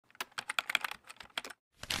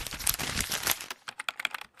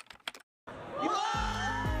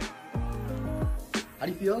How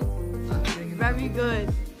do you feel? Very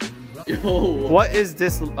good. Yo, what is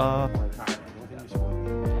this? Can we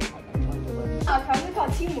call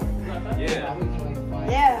teamwork? Yeah.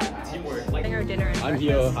 Yeah. Teamwork. Like Our dinner. I'm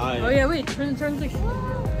here. Hi. Oh yeah, wait. Turn 6. One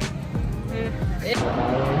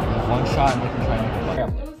shot and they can try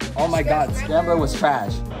and oh my god, Scrambler was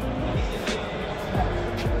trash.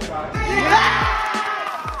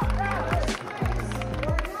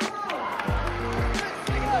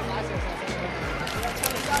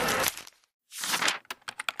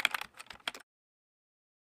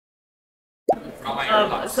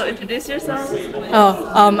 So introduce yourself.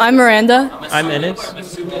 I'm Miranda. I'm Enes.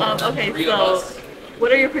 Okay, so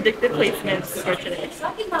what are your predicted placements for today?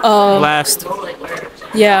 Last.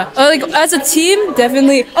 Yeah. Like as a team,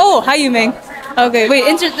 definitely. Oh, hi Yuming. Okay, wait.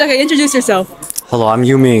 Introduce yourself. Hello, I'm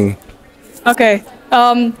Yuming. Okay.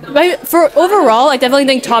 For overall, I definitely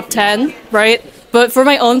think top 10, right? But for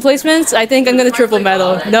my own placements, I think I'm gonna triple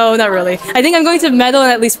medal. No, not really. I think I'm going to medal in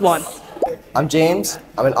at least one. I'm James.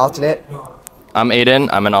 I'm an alternate. I'm Aiden.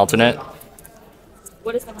 I'm an alternate.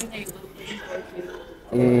 What is something that you're looking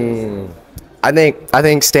forward to? I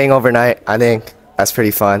think staying overnight. I think that's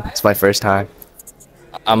pretty fun. It's my first time.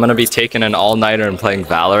 I'm gonna be taking an all-nighter and playing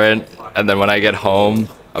Valorant, and then when I get home,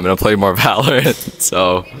 I'm gonna play more Valorant.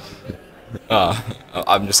 So,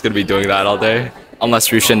 I'm just gonna be doing that all day. Unless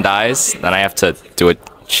Ruixin dies, then I have to do what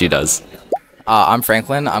she does. I'm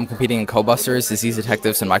Franklin. I'm competing in Codebusters, Disease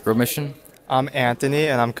Detectives, and Micro Mission. I'm Anthony,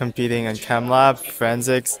 and I'm competing in Chem Lab,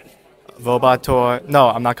 Forensics, Vobator. No,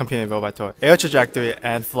 I'm not competing in Vobator. Air Trajectory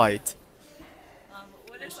and Flight.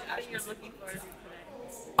 What is something you're looking forward to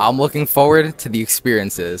today? I'm looking forward to the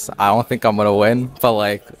experiences. I don't think I'm gonna win, but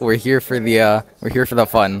like we're here for the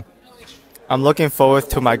fun. I'm looking forward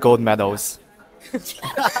to my gold medals.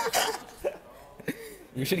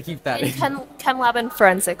 You should keep that. In Chem Lab and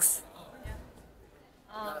Forensics.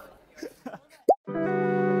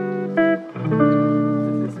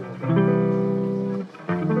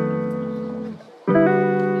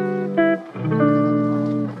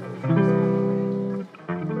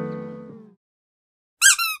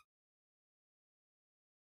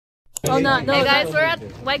 Oh no! Hey guys, we're at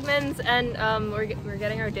Wegmans and we're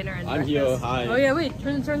getting our dinner and I'm breakfast. here. Hi. Oh yeah, wait.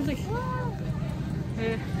 Turn 6.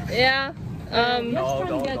 Yeah. No,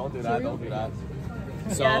 don't do that. Don't do that.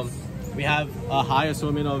 So Yes. we have a high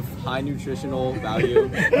assortment of high nutritional value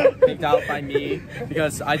picked out by me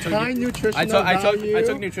because I took I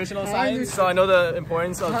took nutritional science, so I know the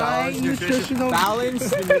importance of balanced nutrition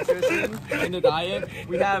in the diet.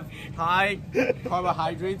 We have high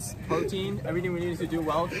carbohydrates, protein, everything we need to do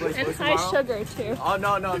well to play And sports high tomorrow. sugar too. Oh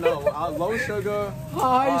no! Low sugar,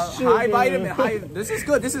 high vitamin, high. This is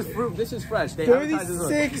good. This is fruit. This is fresh. They advertise this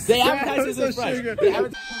as fresh. They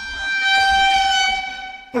advertise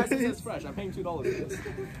this as fresh. I'm paying $2 for this.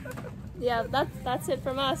 Yeah, that's it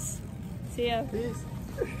from us. See ya. Peace.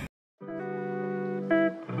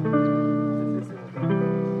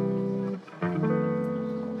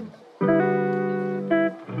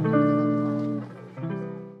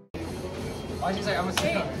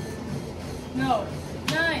 No.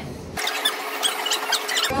 9.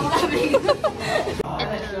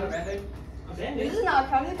 This is not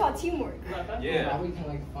probably called teamwork. Yeah.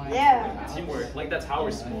 Yeah. Teamwork. Like that's how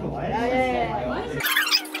we're small. Yeah.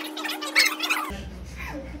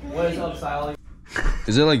 What is up, SciOly?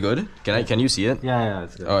 Is it like good? Can you see it? Yeah,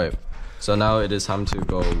 it's good. All right. So now it is time to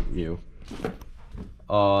go view.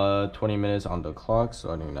 20 minutes on the clock,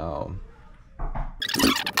 starting now.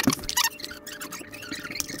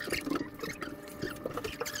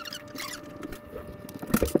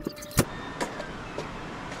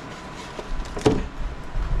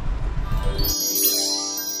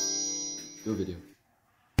 Do a video.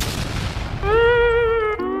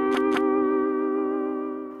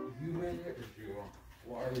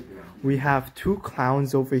 We have 2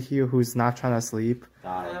 clowns over here who's not trying to sleep.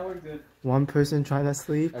 Yeah, we're good. 1 person trying to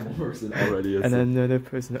sleep, And the person already is. and another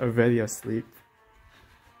person already asleep.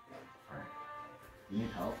 You need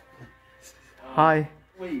help? Hi.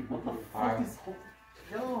 Wait, what the fuck is...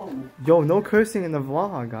 Yo, no cursing in the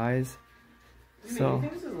vlog, guys. You So,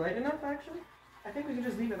 think this is light enough, actually? I think we can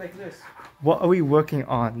just leave it like this. what are we working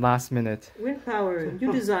on last minute? Wind power,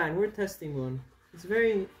 new design, we're testing one. It's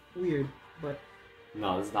very weird, but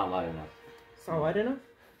No, this is not light enough. it's not light enough.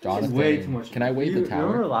 Jonathan, way too much. can I wave the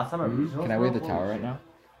Remember tower? last time I Can I wave the tower right now?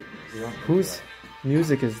 Whose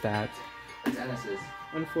music is that? It's Enes's.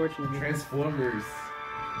 Unfortunately. Transformers.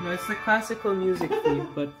 No, it's the classical music theme,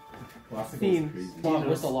 but theme.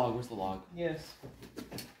 Where's the log? Where's the log? Yes.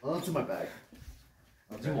 Oh, it's in my bag.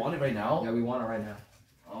 Do you want it right now? Yeah, we want it right now.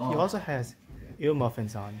 He also has eel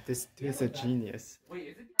muffins on. This is a genius.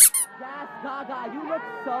 Yes, Gaga, you look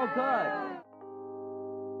so good.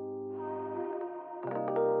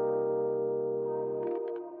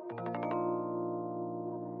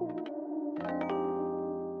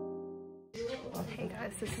 Hey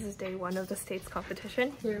guys, this is day 1 of the States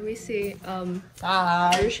competition. Here we see Ruixin,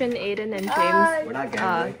 Aiden, and James We're not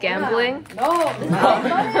gambling. gambling. No.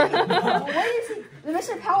 Where is he?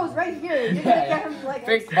 Mr. Powell is right here. You're gonna get him like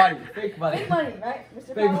Fake money, fake money. Fake money, right?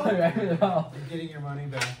 Mr. Fake Powell? money, right? No. Getting your money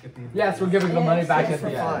back at the end. Yes, we're giving the money back at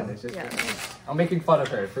the Fun. end. It's just I'm making fun of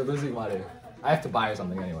her for losing money. I have to buy her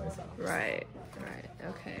something anyway, so. Right,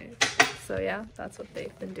 okay. So yeah, that's what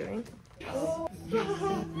they've been doing.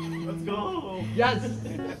 Let's go! Yes!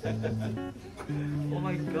 Oh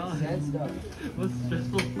my god. Most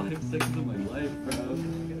stressful 5 seconds of my life, bro.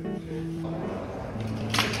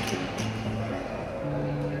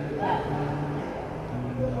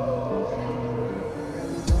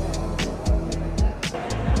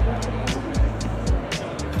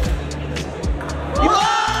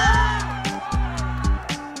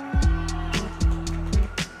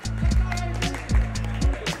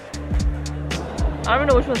 I don't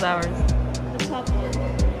know which one's ours. The top one.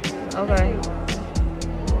 Okay.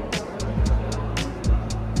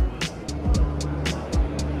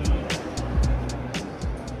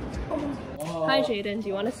 Hi Jaden, do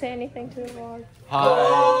you want to say anything to the vlog?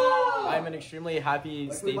 Hi. I'm an extremely happy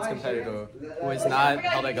States competitor who is not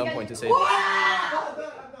held at gunpoint to save. Okay.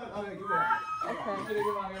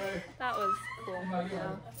 That was cool.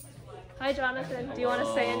 Yeah. Hi Jonathan, do you want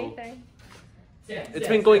to say anything? It's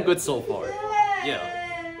been going good so far. Yeah.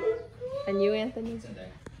 And you, Anthony?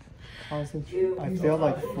 Alison, I feel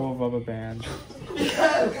like full rubber band.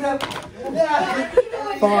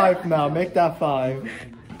 5 now, make that 5.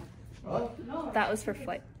 That was for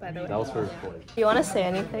flight, by the way. That was for flight. Do you want to say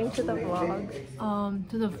anything to the vlog?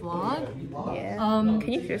 To the vlog? Yeah.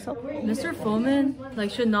 Can you hear yourself? Mr. Foreman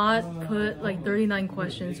should not put 39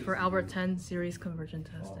 questions for Albert 10 series conversion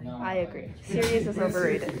testing. I agree. Series is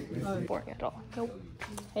overrated. Not boring at all. Nope.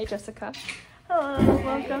 Hey Jessica. Hello,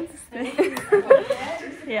 welcome to Stacy.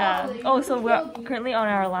 Yeah. Oh, so we're currently on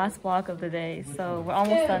our last block of the day, so we're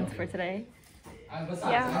almost done for today.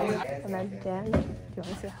 Yeah. And then Dan, do you want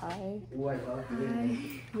to say hi? Hi.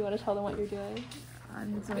 You want to tell them what you're doing?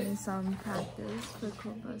 I'm doing some practice for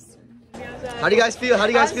Codebusters. How do you guys feel? I'm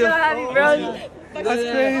so happy, bro. That's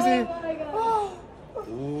crazy.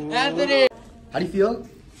 Anthony! How do you feel?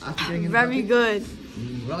 After getting in Very good.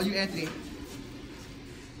 What about you, Anthony?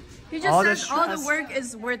 You All just the said all the stress- work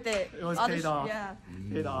is worth it. It was All the paid off. Yeah.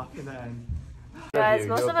 Paid off in the end. Guys,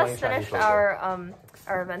 most of us finished our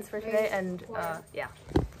events for today, and yeah.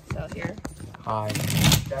 So here. Hi.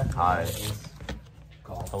 Hi.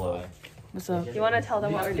 Hello. What's up? You want to tell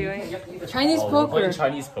them what we're doing? Chinese poker.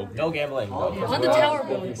 Chinese poker. No gambling. On the tower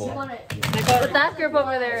boys. But that group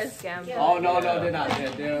over there is gambling. Oh no, they're not.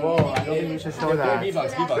 Whoa, I don't think we should show that.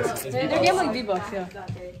 V-Bucks. They're gambling V-Bucks, yeah.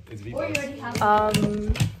 It's V-Bucks.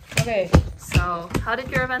 Okay. So, how did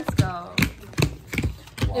your events go?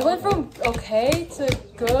 It went from okay to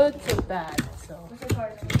good to bad, so.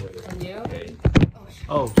 And you?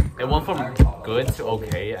 Oh. It went from good to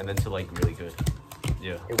okay, and then to really good.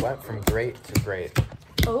 Yeah. It went from great to great.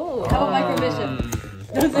 Oh. How about microvision?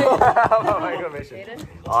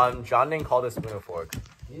 Aiden? John didn't call this spoon a fork.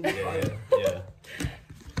 Yeah.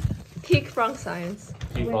 Peak Bronx science.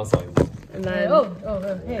 Keep on saying. And then...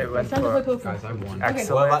 Hey, It went it's time to play poker. Guys, I won.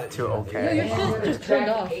 Excellent to okay. Your shit just turned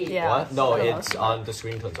off. Yeah. What? No, it's on the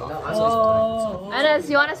screen turns off. Oh. Enes,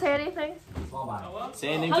 you want to say anything? Say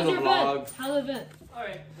anything How's to the your vlog. event? How's the event?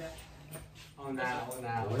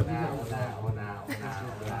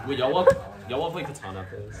 Wait, y'all want play Katana,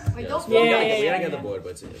 please? Wait, don't We gotta get the board,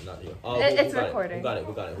 but it's not you. It's recording.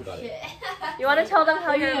 Who got it? You want to tell them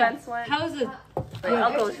how your events went? How's it? Wait,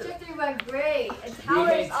 I'll go to... 3 went great, and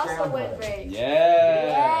Towers also went great.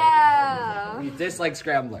 We dislike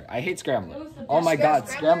Scrambler. I hate Scrambler. Oh my god,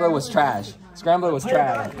 Scrambler was trash. Scrambler was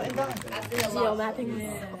trash. Well,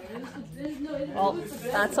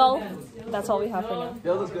 that's all we have for now.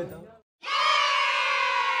 Build is good though.